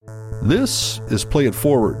This is Play It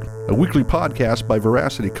Forward, a weekly podcast by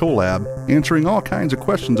Veracity Collab, answering all kinds of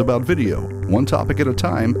questions about video, one topic at a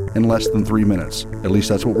time, in less than 3 minutes. At least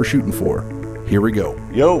that's what we're shooting for. Here we go.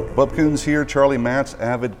 Yo, Bub Coons here, Charlie Matz,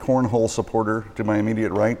 avid cornhole supporter. To my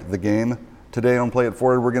immediate right, the game. Today on Play It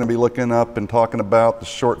Forward, we're going to be looking up and talking about the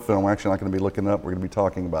short film. We're actually not going to be looking up, we're going to be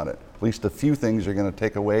talking about it. At least a few things you're going to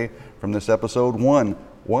take away from this episode. One,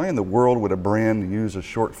 why in the world would a brand use a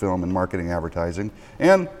short film in marketing advertising?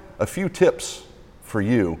 And a few tips for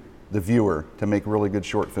you, the viewer, to make really good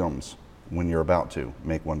short films when you're about to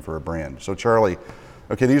make one for a brand. So Charlie,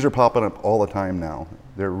 okay, these are popping up all the time now.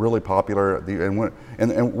 They're really popular,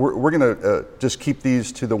 and we're going to just keep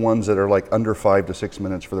these to the ones that are like under 5 to 6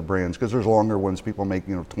 minutes for the brands, because there's longer ones. People make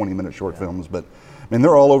 20-minute short films, but I mean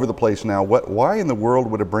they're all over the place now. Why in the world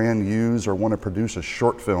would a brand use or want to produce a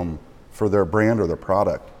short film for their brand or their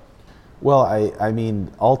product? Well, I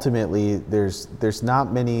mean, ultimately, there's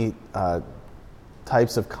not many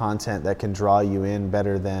types of content that can draw you in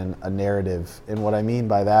better than a narrative. And what I mean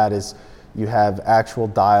by that is you have actual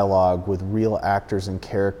dialogue with real actors and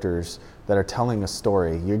characters that are telling a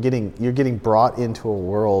story. You're getting brought into a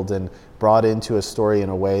world and brought into a story in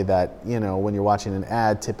a way that, when you're watching an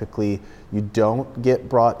ad, typically you don't get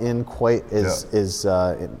brought in quite as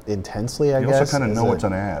intensely, I guess. You also kind of know it's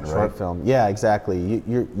an ad, right? Short film. Yeah, exactly.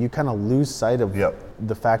 You kind of lose sight of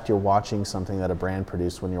the fact you're watching something that a brand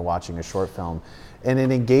produced when you're watching a short film. And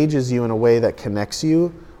it engages you in a way that connects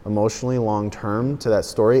you emotionally long term to that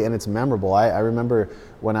story, and it's memorable. I remember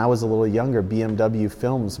when I was a little younger, BMW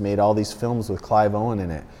Films made all these films with Clive Owen in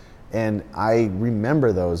it, and I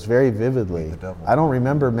remember those very vividly. I don't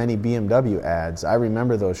remember many BMW ads. I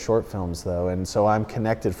remember those short films though, and so I'm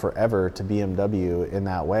connected forever to BMW in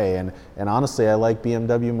that way. And honestly, I like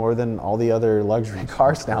BMW more than all the other luxury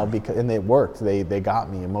cars now, and it worked. They got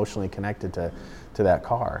me emotionally connected to that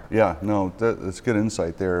car. Yeah, no, that's good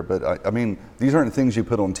insight there. But I mean, these aren't things you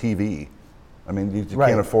put on TV. I mean, you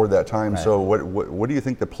can't afford that time. Right. So what do you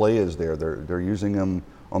think the play is there? They're using them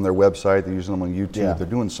on their website. They're using them on YouTube. Yeah. They're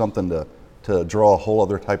doing something to draw a whole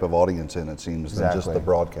other type of audience in, it seems, than just the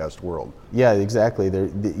broadcast world. Yeah, exactly.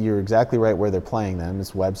 You're exactly right where they're playing them.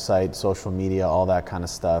 It's website, social media, all that kind of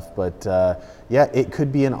stuff. But it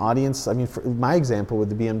could be an audience. I mean, for my example with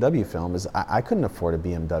the BMW film is I couldn't afford a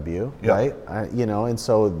BMW, right? And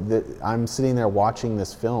so I'm sitting there watching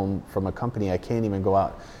this film from a company I can't even go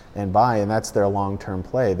out and buy, and that's their long-term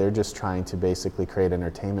play. They're just trying to basically create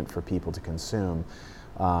entertainment for people to consume.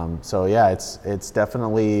 It's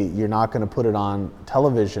definitely, you're not going to put it on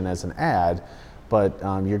television as an ad, but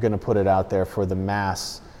you're going to put it out there for the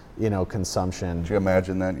mass, consumption. Could you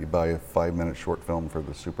imagine that? You buy a 5-minute short film for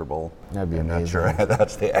the Super Bowl. That'd be amazing.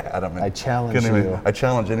 That's the ad. I mean, I challenge you. I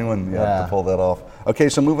challenge anyone to pull that off. Okay,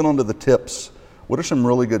 so moving on to the tips. What are some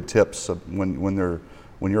really good tips when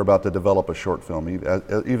you're about to develop a short film?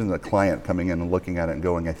 Even the client coming in and looking at it and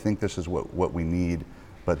going, I think this is what we need,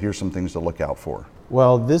 but here's some things to look out for.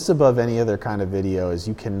 Well, this above any other kind of video is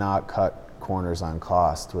you cannot cut corners on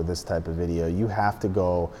cost with this type of video. You have to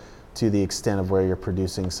go to the extent of where you're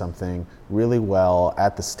producing something really well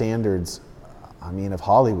at the standards, of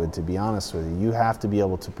Hollywood, to be honest with you. You have to be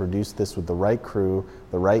able to produce this with the right crew,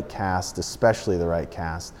 the right cast, especially the right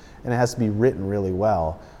cast, and it has to be written really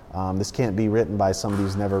well. This can't be written by somebody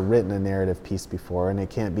who's never written a narrative piece before, and it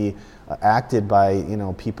can't be acted by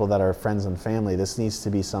people that are friends and family. This needs to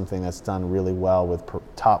be something that's done really well with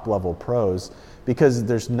top-level pros, because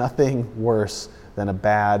there's nothing worse than a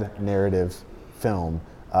bad narrative film.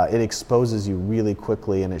 It exposes you really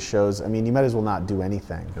quickly, and it shows, you might as well not do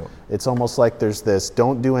anything. Yep. It's almost like there's this,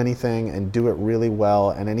 don't do anything and do it really well,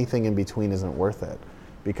 and anything in between isn't worth it,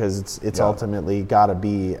 because it's ultimately got to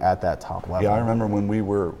be at that top level. Yeah, I remember when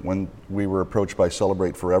we were approached by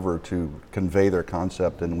Celebrate Forever to convey their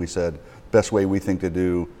concept, and we said, best way we think to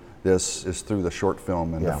do this is through the short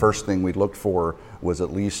film, and the first thing we looked for was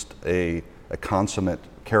at least a consummate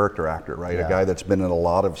character actor, right? A guy that's been in a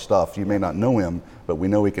lot of stuff. You may not know him, but we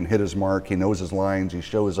know he can hit his mark, he knows his lines, he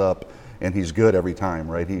shows up, and he's good every time,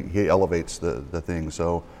 right? He elevates the thing.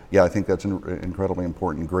 So yeah, I think that's incredibly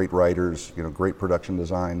important. Great writers, great production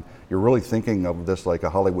design. You're really thinking of this like a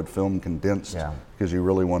Hollywood film condensed, because you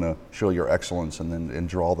really want to show your excellence and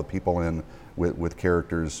draw the people in with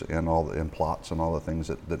characters and plots and all the things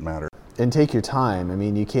that matter. And take your time. I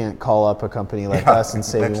mean, you can't call up a company like us and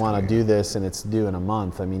say we want to do this and it's due in a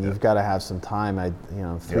month. I mean, you've got to have some time.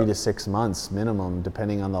 3 to 6 months minimum,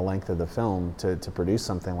 depending on the length of the film, to produce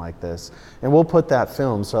something like this. And we'll put that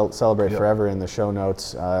film, Celebrate Forever, in the show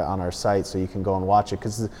notes on our site, so you can go and watch it.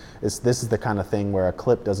 Because this is the kind of thing where a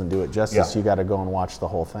clip doesn't do it justice. You got to go and watch the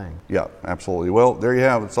whole thing. Yeah, absolutely. Well, there you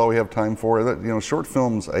have it. That's all we have time for. Short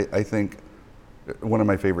films, I think, one of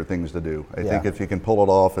my favorite things to do. I think if you can pull it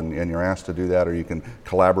off and you're asked to do that, or you can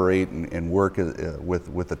collaborate and work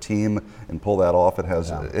with a team and pull that off, it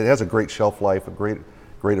has a great shelf life, a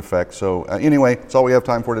great effect. So anyway, that's all we have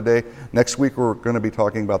time for today. Next week we're going to be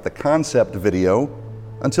talking about the concept video.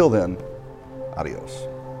 Until then, adios.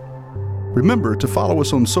 Remember to follow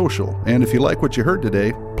us on social, and if you like what you heard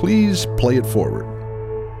today, please play it forward.